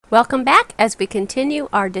Welcome back as we continue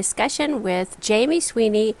our discussion with Jamie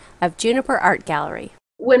Sweeney of Juniper Art Gallery.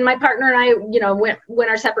 When my partner and I, went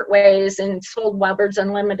our separate ways and sold Wild Birds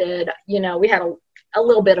Unlimited, we had a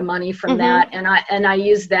little bit of money from that, and I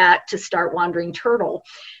used that to start Wandering Turtle.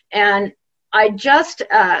 And I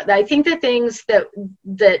think the things that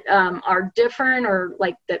are different or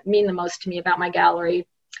like that mean the most to me about my gallery.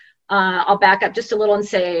 I'll back up just a little and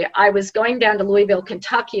say I was going down to Louisville,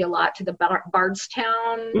 Kentucky a lot to the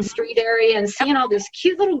Bardstown Street area and seeing all these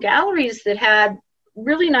cute little galleries that had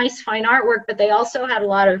really nice fine artwork, but they also had a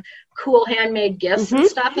lot of cool handmade gifts and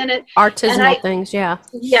stuff in it. Artisanal things, yeah.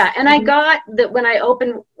 Yeah, and I got that when I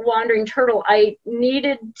opened Wandering Turtle, I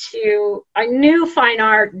knew fine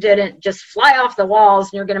art didn't just fly off the walls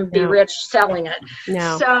and you're going to be rich selling it.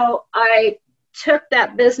 No. So I took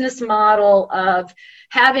that business model of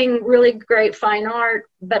having really great fine art,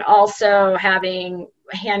 but also having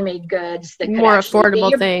handmade goods that could more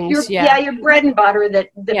affordable things. Your bread and butter that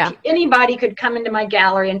anybody could come into my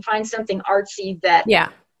gallery and find something artsy that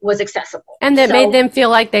was accessible. And that made them feel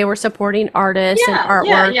like they were supporting artists and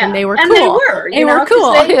artwork, and they were cool. They were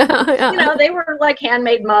cool. They were like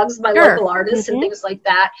handmade mugs by local artists and things like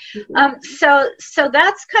that. So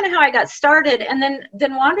that's kind of how I got started. And then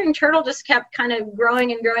Wandering Turtle just kept kind of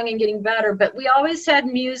growing and growing and getting better. But we always had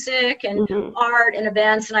music and art and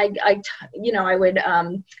events. And I would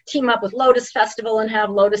team up with Lotus Festival and have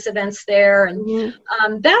Lotus events there. And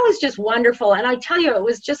that was just wonderful. And I tell you, it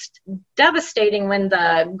was just devastating when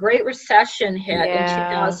the Great Recession hit in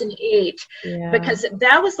 2008 because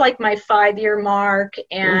that was like my 5-year mark,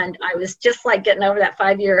 and I was just like getting over that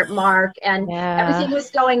 5-year mark, and everything was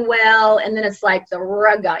going well, and then it's like the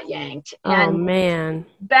rug got yanked. And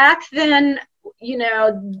back then,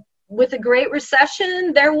 with the Great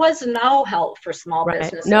Recession, there was no help for small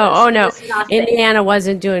businesses. No. Indiana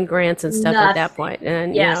wasn't doing grants and stuff at that point.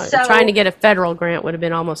 And, trying to get a federal grant would have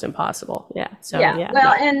been almost impossible.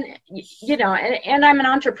 Well, and I'm an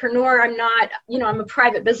entrepreneur. I'm not, I'm a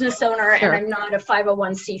private business owner, and I'm not a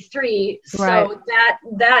 501c3. So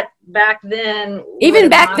that back then. Even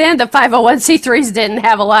back then, the 501c3s didn't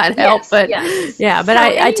have a lot of help. But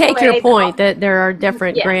I take your point that there are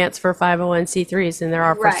different grants for 501c3s than there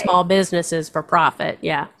are for small businesses for profit.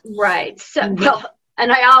 Right. So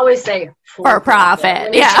and I always say for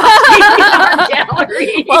profit.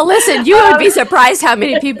 Well, listen, you would be surprised how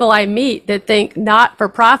many people I meet that think not for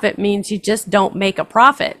profit means you just don't make a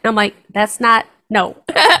profit. I'm like, that's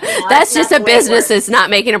that's just a business that's not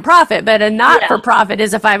making a profit, but a not-for-profit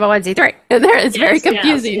is a 501c3. It's very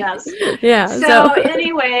confusing. So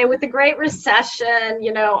anyway, with the Great Recession,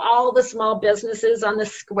 all the small businesses on the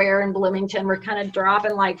square in Bloomington were kind of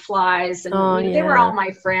dropping like flies, and they were all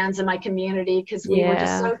my friends in my community because we were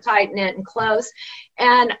just so tight-knit and close.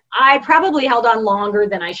 And I probably held on longer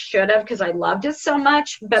than I should have because I loved it so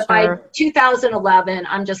much. But by 2011,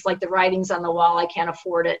 I'm just like, the writing's on the wall. I can't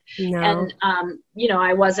afford it. And,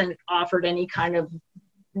 I wasn't offered any kind of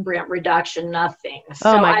rent reduction, nothing.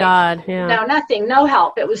 So God. No, nothing, no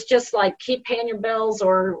help. It was just like, keep paying your bills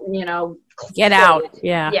or, get out.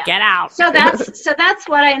 Get out. So that's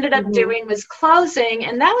what I ended up doing, was closing.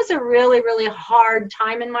 And that was a really, really hard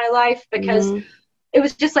time in my life because it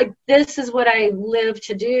was just like, this is what I live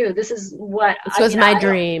to do. This is what my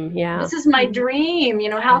dream. This is my dream.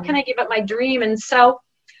 How can I give up my dream? And so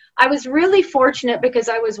I was really fortunate because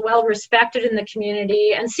I was well respected in the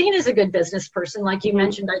community and seen as a good business person. Like you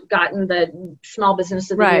mentioned, I'd gotten the Small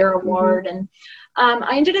Business of the Year award. And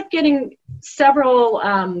I ended up getting several,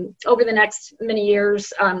 over the next many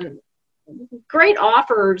years, great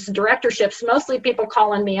offers, directorships, mostly people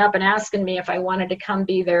calling me up and asking me if I wanted to come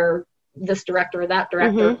be this director or that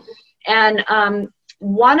director. And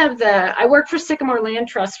I worked for Sycamore Land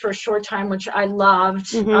Trust for a short time, which I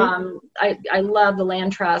loved. I love the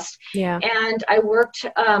land trust. And I worked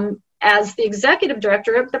as the executive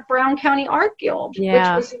director of the Brown County Art Guild, which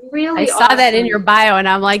was really awesome. I saw that in your bio, and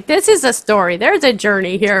I'm like, this is a story. There's a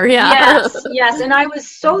journey here. Yes. And I was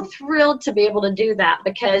so thrilled to be able to do that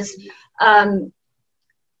because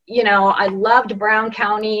I loved Brown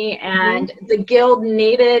County, and the guild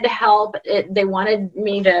needed help. They wanted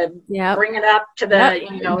me to bring it up to the,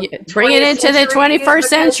 bring it into the 21st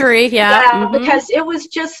century. Because it was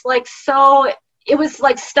just like it was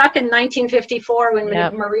like stuck in 1954 when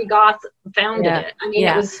Marie Goth founded it. I mean,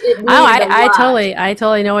 I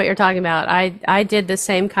totally know what you're talking about. I did the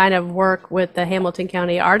same kind of work with the Hamilton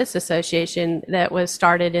County Artists Association that was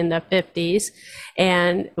started in the 50s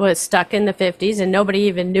and was stuck in the 50s, and nobody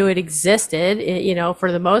even knew it existed,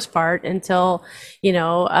 for the most part until,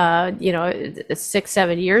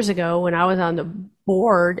 6-7 years ago when I was on the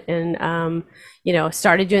board and,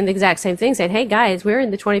 started doing the exact same thing, saying, hey guys, we're in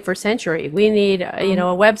the 21st century. We need, a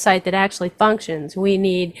website that actually functions. We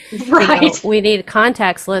need, we need a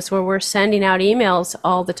contacts list where we're sending out emails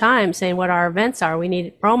all the time saying what our events are. We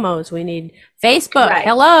need promos. We need Facebook. Right.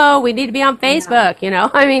 Hello, we need to be on Facebook,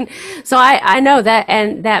 so I know that,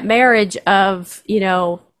 and that marriage of,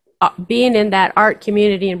 being in that art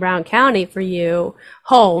community in Brown County for you,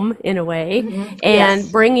 home in a way,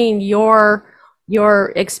 and bringing your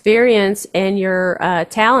experience and your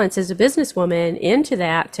talents as a businesswoman into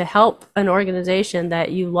that to help an organization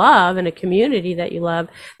that you love and a community that you love,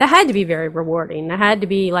 that had to be very rewarding. That had to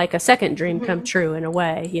be like a second dream come true in a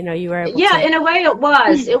way. You were able to... in a way it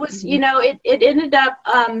was. It was, it ended up,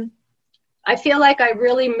 I feel like I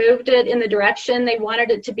really moved it in the direction they wanted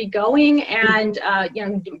it to be going, and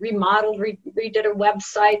remodeled, redid a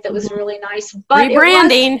website that was really nice. But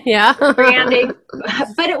rebranding, branding.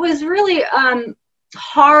 But it was really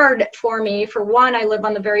hard for me. For one, I live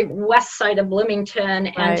on the very west side of Bloomington,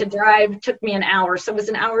 and to drive took me an hour. So it was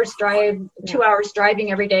an hour's drive, 2 hours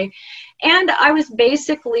driving every day, and I was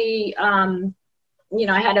basically.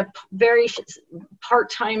 I had a very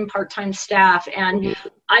part-time staff, and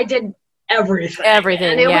I did everything.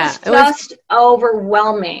 And it was just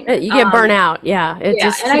overwhelming. You get burnt out.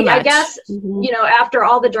 Just and I guess, after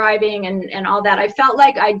all the driving and all that, I felt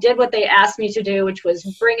like I did what they asked me to do, which was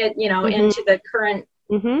bring it, into the current,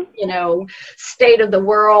 state of the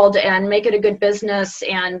world, and make it a good business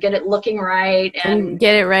and get it looking right and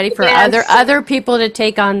get it ready for other people to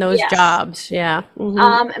take on those jobs.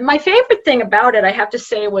 My favorite thing about it, I have to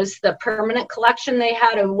say, was the permanent collection. They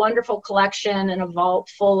had a wonderful collection and a vault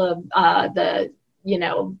full of the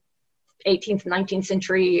 18th, 19th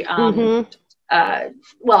century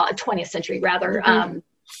 20th century rather,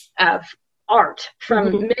 of art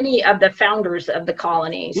from many of the founders of the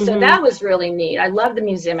colony. So that was really neat. I love the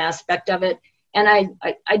museum aspect of it, and I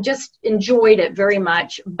just enjoyed it very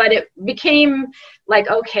much. But it became like,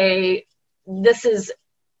 okay, this is,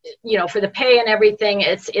 for the pay and everything,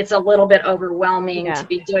 it's a little bit overwhelming to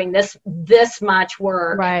be doing this much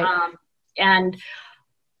work. And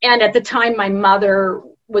at the time, my mother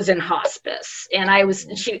was in hospice, and I was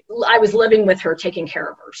living with her, taking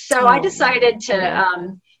care of her. So I decided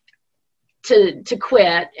to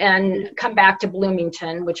quit and come back to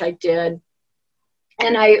Bloomington, which I did.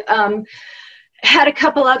 And I had a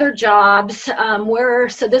couple other jobs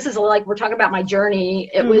so this is like, we're talking about my journey.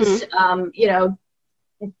 It was,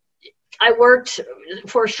 I worked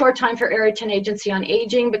for a short time for Arrington Agency on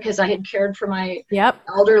Aging because I had cared for my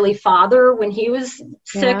elderly father when he was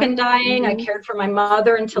sick and dying. I cared for my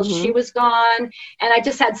mother until she was gone. And I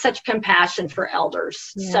just had such compassion for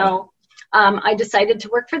elders. So I decided to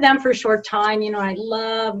work for them for a short time. I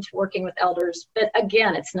loved working with elders, but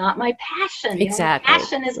again, it's not my passion. Exactly. My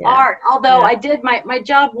passion is art. Although I did, my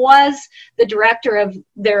job was the director of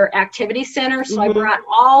their activity center. So I brought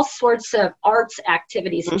all sorts of arts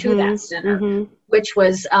activities to that center, which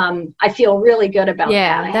was, I feel really good about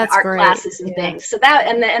that. I had art classes and things. So that,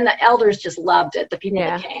 and the elders just loved it, the people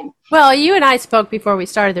that came. Well, you and I spoke before we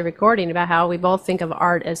started the recording about how we both think of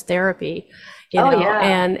art as therapy.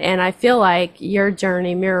 And I feel like your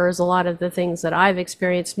journey mirrors a lot of the things that I've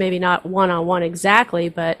experienced, maybe not one-on-one exactly,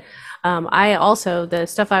 but I also, the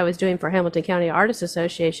stuff I was doing for Hamilton County Artists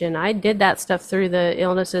Association, I did that stuff through the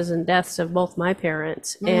illnesses and deaths of both my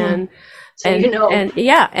parents. And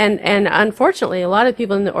unfortunately, a lot of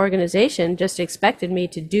people in the organization just expected me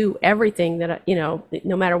to do everything that,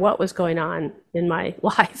 no matter what was going on in my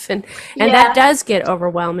life. And that does get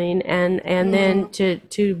overwhelming. And then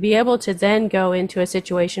to be able to then go into a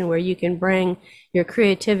situation where you can bring your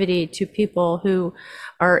creativity to people who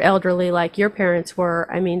are elderly like your parents were,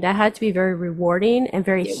 I mean, that had to be very rewarding and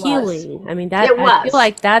very healing. I mean, I feel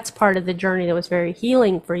like that's part of the journey that was very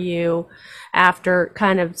healing for you after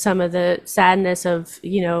kind of some of the sadness of,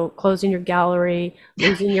 closing your gallery,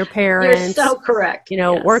 losing your parents. You're so correct.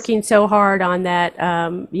 Working so hard on that,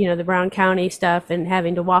 the Brown County stuff, and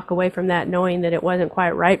having to walk away from that knowing that it wasn't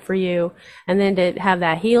quite right for you. And then to have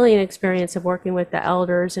that healing experience of working with the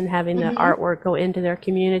elders and having the artwork go into their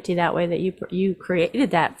community that way, that you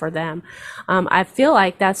created that for them. I feel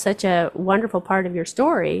like that's such a wonderful part of your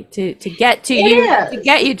story to get to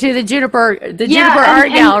you to the Juniper Art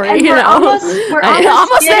Gallery. And we're almost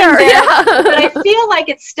there. but I feel like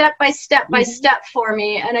it's step by step by step for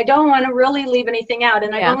me, and I don't want to really leave anything out.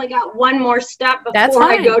 And I've only got one more step before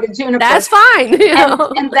I go to Juniper. That's fine.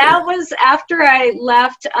 And that was after I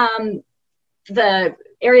left the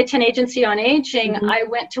Area 10 Agency on Aging. I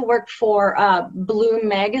went to work for Bloom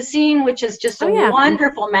Magazine, which is just a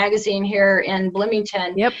wonderful magazine here in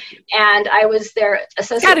Bloomington. Yep. And I was their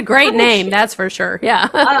associate. It's got a great name, that's for sure. Yeah.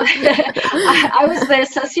 I was the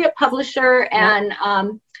associate publisher, and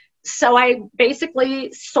so I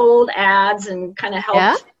basically sold ads and kind of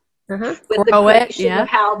helped with the creation of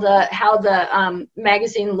how the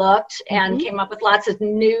magazine looked, and came up with lots of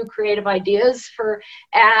new creative ideas for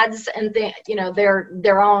ads and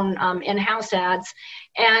their own in-house ads.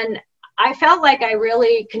 And I felt like I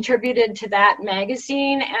really contributed to that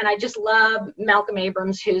magazine, and I just love Malcolm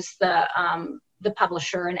Abrams, who's the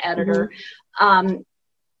publisher and editor. And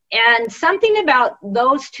something about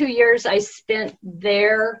those 2 years I spent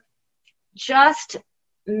there just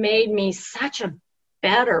made me such a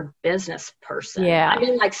better business person. I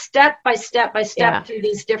mean, like step by step by step through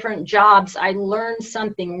these different jobs, I learned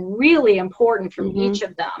something really important from each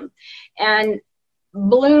of them. And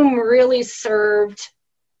Bloom really served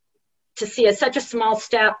to see such a small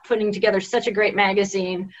step, putting together such a great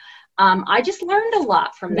magazine. I just learned a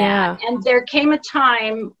lot from that. And there came a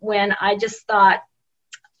time when I just thought,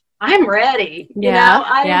 I'm ready. You know,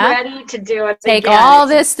 I'm ready to do it. Take all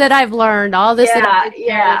this that I've learned, all this that I've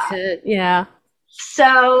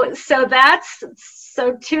So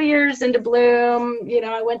 2 years into Bloom,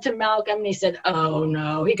 I went to Malcolm, and he said, "Oh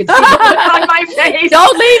no," he could see the look on my face.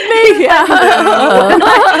 Don't leave me. And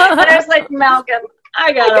I was like, "Malcolm,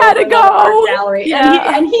 I gotta go art gallery."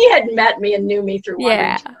 And he had met me and knew me through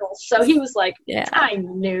Wandering Turtle, so he was like, "I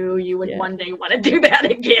knew you would one day want to do that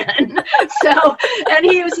again." So, and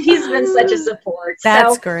he's been such a support.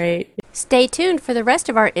 That's great. Stay tuned for the rest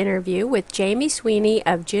of our interview with Jamie Sweeney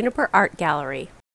of Juniper Art Gallery.